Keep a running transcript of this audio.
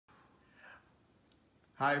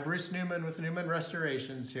Hi, Bruce Newman with Newman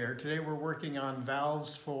Restorations here. Today we're working on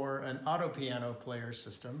valves for an Autopiano player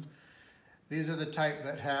system. These are the type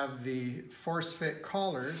that have the force-fit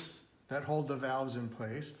collars that hold the valves in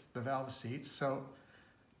place, the valve seats. So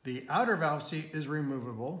the outer valve seat is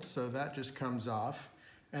removable, so that just comes off.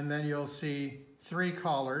 And then you'll see three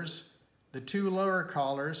collars. The two lower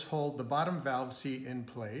collars hold the bottom valve seat in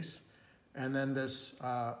place. And then this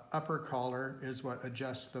upper collar is what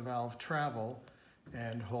adjusts the valve travel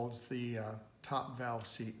and holds the top valve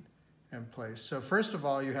seat in place. So first of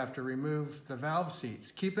all, you have to remove the valve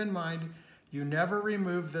seats. Keep in mind, you never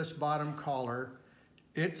remove this bottom collar.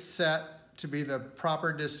 It's set to be the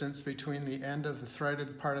proper distance between the end of the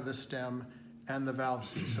threaded part of the stem and the valve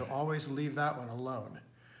seat. So always leave that one alone.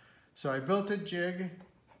 So I built a jig,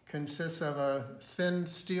 consists of a thin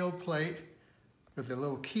steel plate with a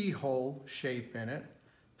little keyhole shape in it.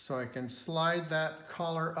 So I can slide that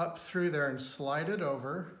collar up through there and slide it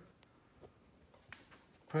over,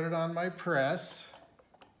 put it on my press,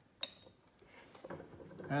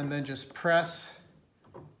 and then just press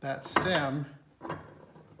that stem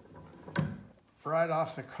right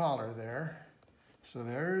off the collar there. So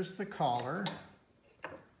there's the collar.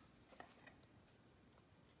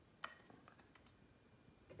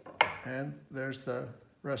 And there's the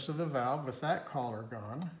rest of the valve with that collar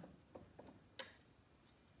gone.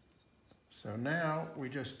 So now we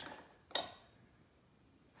just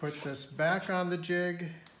put this back on the jig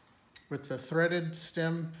with the threaded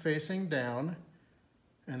stem facing down,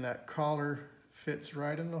 and that collar fits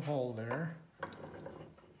right in the hole there.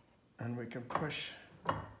 And we can push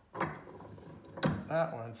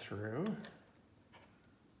that one through.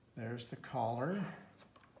 There's the collar.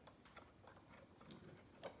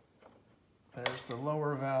 There's the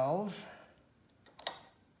lower valve.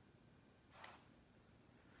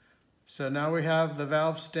 So now we have the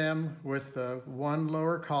valve stem with the one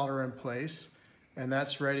lower collar in place, and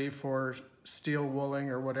that's ready for steel wooling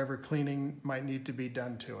or whatever cleaning might need to be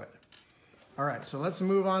done to it. All right, so let's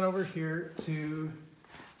move on over here to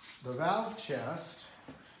the valve chest.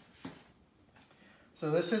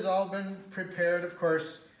 So this has all been prepared. Of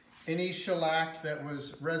course, any shellac that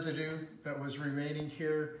was residue that was remaining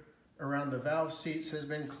here around the valve seats has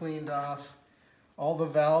been cleaned off. All the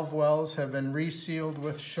valve wells have been resealed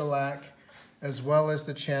with shellac, as well as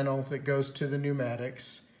the channel that goes to the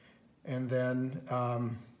pneumatics. And then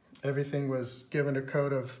everything was given a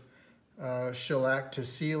coat of shellac to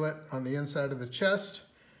seal it on the inside of the chest.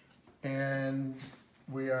 And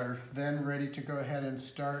we are then ready to go ahead and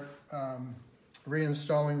start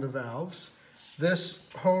reinstalling the valves. This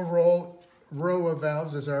whole row of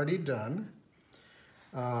valves is already done.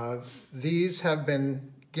 These have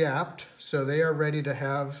been gapped, so they are ready to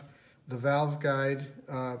have the valve guide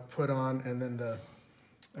put on and then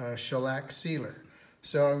the shellac sealer.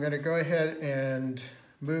 So I'm going to go ahead and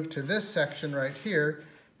move to this section right here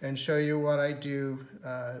and show you what I do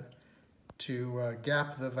to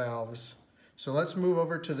gap the valves. So let's move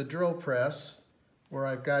over to the drill press where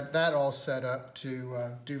I've got that all set up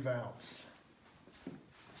to do valves.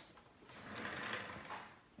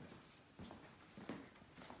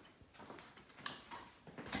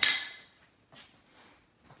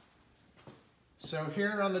 So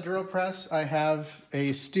here on the drill press, I have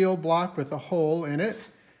a steel block with a hole in it,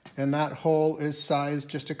 and that hole is sized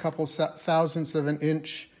just a couple thousandths of an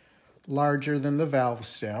inch larger than the valve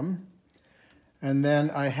stem. And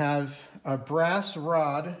then I have a brass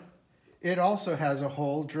rod. It also has a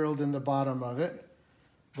hole drilled in the bottom of it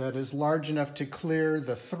that is large enough to clear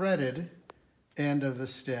the threaded end of the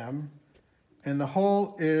stem. And the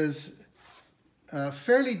hole is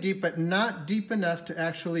fairly deep, but not deep enough to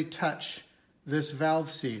actually touch this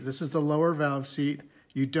valve seat. This is the lower valve seat.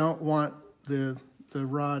 You don't want the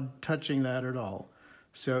rod touching that at all.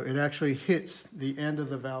 So it actually hits the end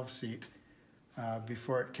of the valve seat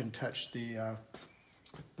before it can touch the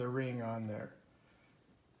ring on there.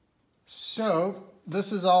 So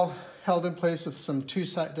this is all held in place with some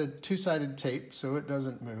two-sided tape so it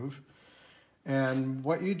doesn't move. And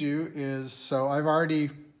what you do is, so I've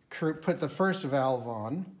already put the first valve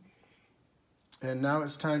on, and now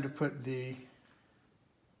it's time to put the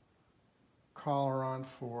collar on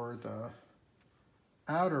for the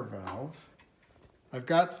outer valve. I've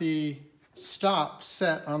got the stop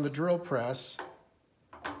set on the drill press,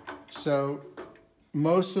 so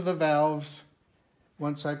most of the valves,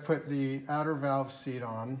 once I put the outer valve seat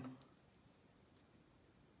on,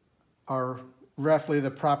 are roughly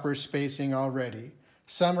the proper spacing already.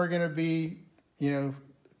 Some are going to be,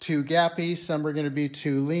 too gappy, some are going to be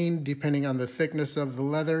too lean, depending on the thickness of the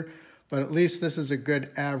leather, but at least this is a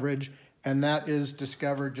good average. And that is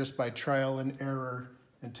discovered just by trial and error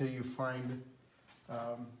until you find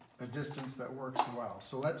a distance that works well.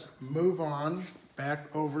 So let's move on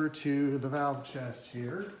back over to the valve chest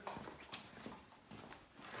here.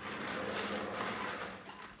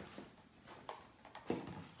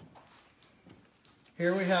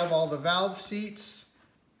 Here we have all the valve seats.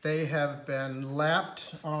 They have been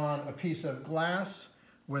lapped on a piece of glass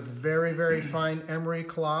with very, very fine emery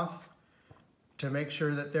cloth to make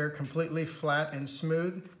sure that they're completely flat and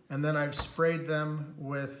smooth. And then I've sprayed them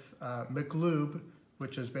with McLube,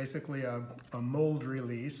 which is basically a mold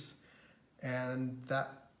release. And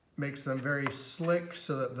that makes them very slick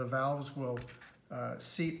so that the valves will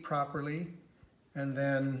seat properly. And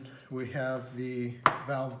then we have the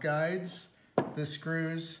valve guides, the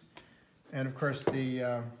screws, and of course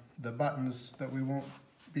the buttons that we won't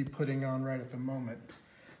be putting on right at the moment.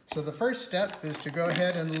 So the first step is to go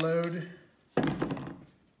ahead and load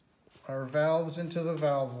our valves into the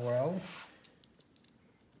valve well.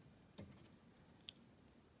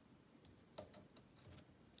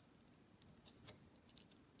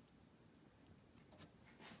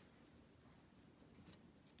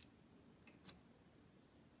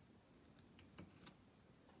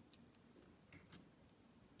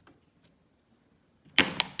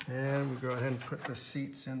 And we go ahead and put the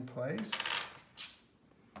seats in place.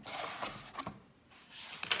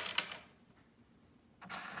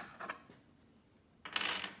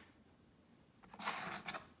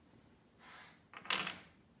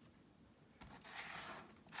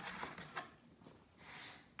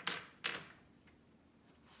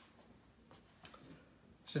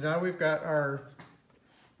 So now we've got our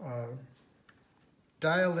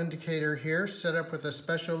dial indicator here set up with a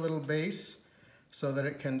special little base so that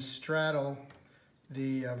it can straddle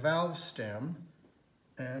the valve stem.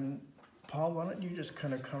 And Paul, why don't you just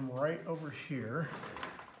kind of come right over here.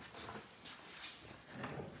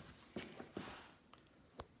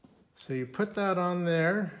 So you put that on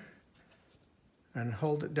there and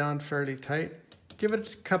hold it down fairly tight. Give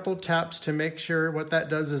it a couple taps to make sure. What that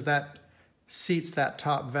does is that seats that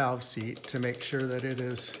top valve seat to make sure that it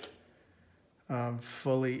is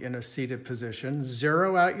fully in a seated position.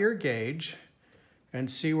 Zero out your gauge and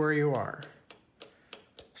see where you are.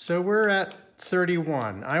 So we're at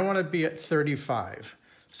 31. I want to be at 35.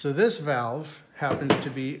 So this valve happens to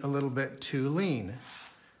be a little bit too lean.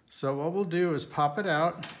 So what we'll do is pop it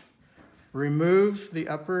out, remove the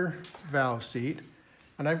upper valve seat,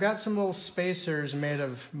 and I've got some little spacers made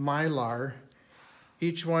of Mylar.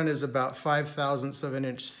 Each one is about 5/1000ths of an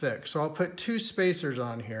inch thick. So I'll put 2 spacers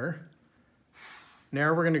on here.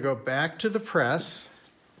 Now we're going to go back to the press.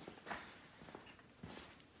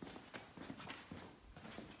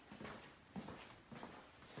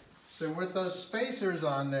 So with those spacers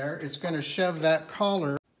on there, it's going to shove that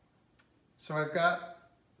collar. So I've got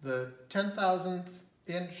the 10,000th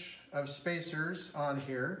inch of spacers on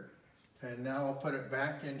here, and now I'll put it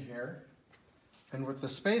back in here. And with the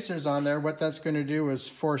spacers on there, what that's going to do is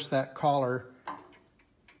force that collar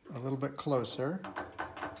a little bit closer.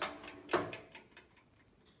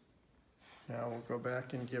 Now we'll go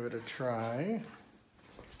back and give it a try.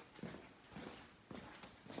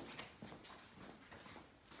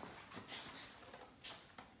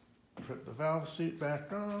 Put the valve seat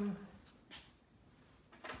back on.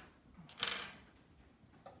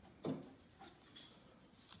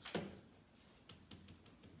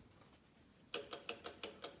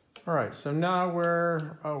 All right, so now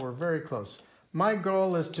we're very close. My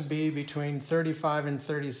goal is to be between 35 and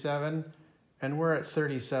 37, and we're at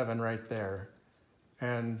 37 right there.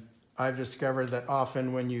 And I've discovered that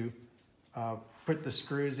often when you put the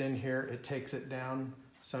screws in here, it takes it down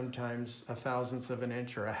sometimes 1/1000th of an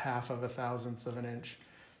inch or 1/2 of a 1/1000th of an inch.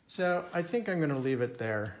 So I think I'm going to leave it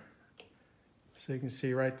there. So you can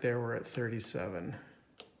see right there we're at 37.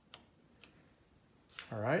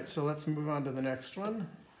 All right, so let's move on to the next one.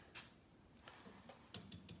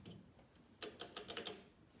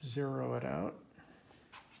 Zero it out.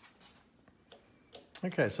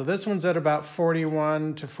 Okay, so this one's at about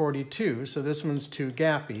 41 to 42, so this one's too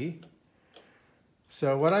gappy.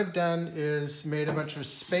 So what I've done is made a bunch of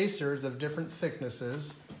spacers of different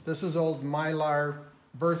thicknesses. This is old Mylar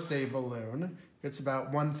birthday balloon. It's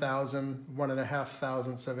about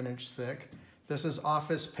 1/1.5 of an inch thick. This is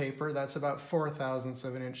office paper. That's about 4/1000ths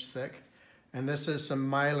of an inch thick. And this is some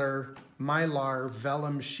Mylar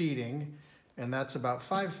vellum sheeting, and that's about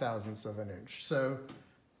 5/1000ths of an inch. So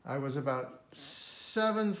I was about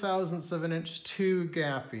 7/1000ths of an inch too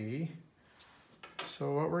gappy.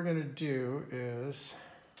 So what we're going to do is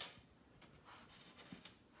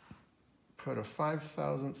put a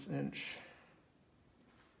 5/1000ths inch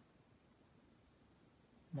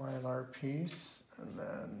Mylar piece, and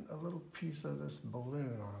then a little piece of this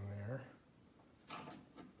balloon on there.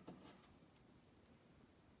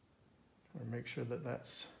 And make sure that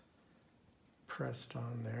that's pressed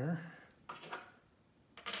on there.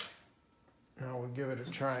 Now we'll give it a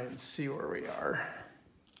try and see where we are.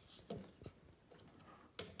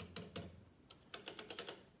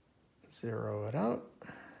 Zero it out.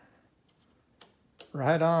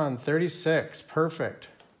 Right on, 36, perfect.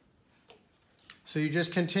 So you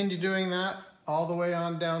just continue doing that all the way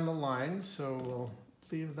on down the line. So we'll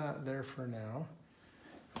leave that there for now.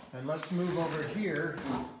 And let's move over here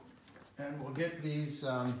and we'll get these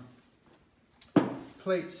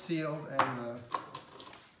plates sealed and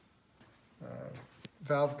the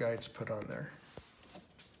valve guides put on there.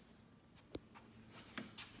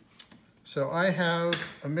 So I have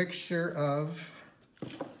a mixture of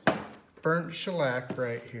burnt shellac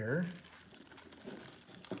right here.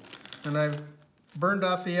 And I've burned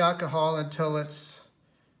off the alcohol until it's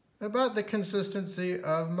about the consistency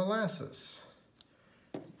of molasses.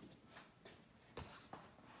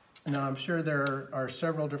 Now I'm sure there are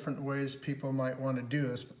several different ways people might want to do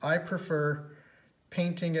this. I prefer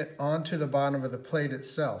painting it onto the bottom of the plate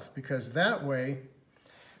itself, because that way,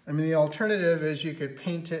 I mean, the alternative is you could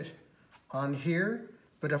paint it on here,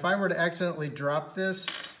 but if I were to accidentally drop this,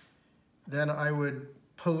 then I would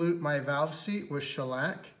pollute my valve seat with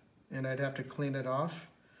shellac and I'd have to clean it off.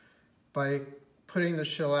 By putting the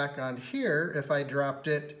shellac on here, if I dropped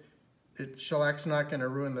it, shellac's not going to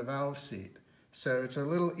ruin the valve seat. So it's a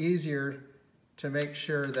little easier to make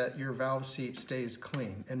sure that your valve seat stays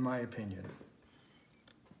clean, in my opinion.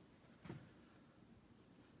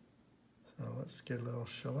 So let's get a little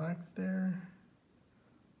shellac there.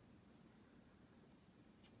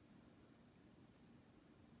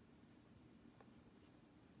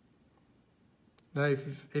 Now,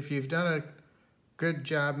 if you've done a good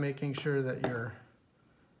job making sure that your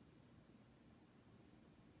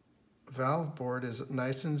valve board is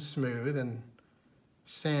nice and smooth and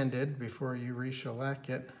sanded before you re-shellac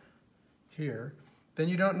it here, then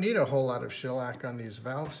you don't need a whole lot of shellac on these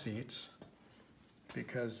valve seats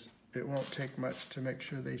because it won't take much to make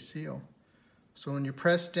sure they seal. So when you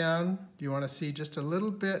press down, you want to see just a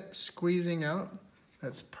little bit squeezing out.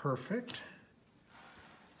 That's perfect.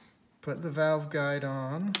 Put the valve guide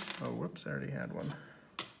on. Oh, whoops, I already had one.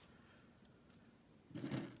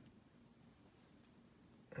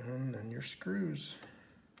 And then your screws.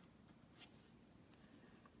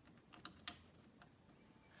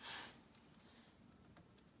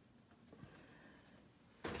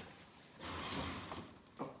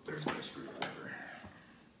 Oh, there's my screwdriver.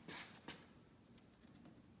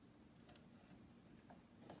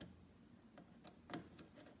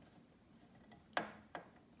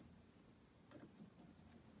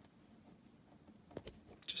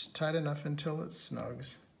 Just tight enough until it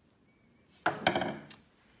snugs.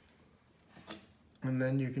 And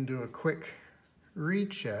then you can do a quick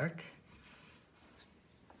recheck.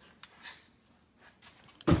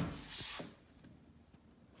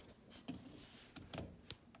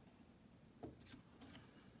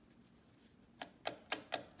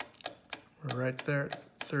 We're right there at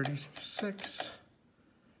 36.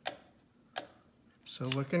 So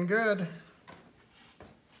looking good.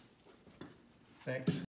 Thanks.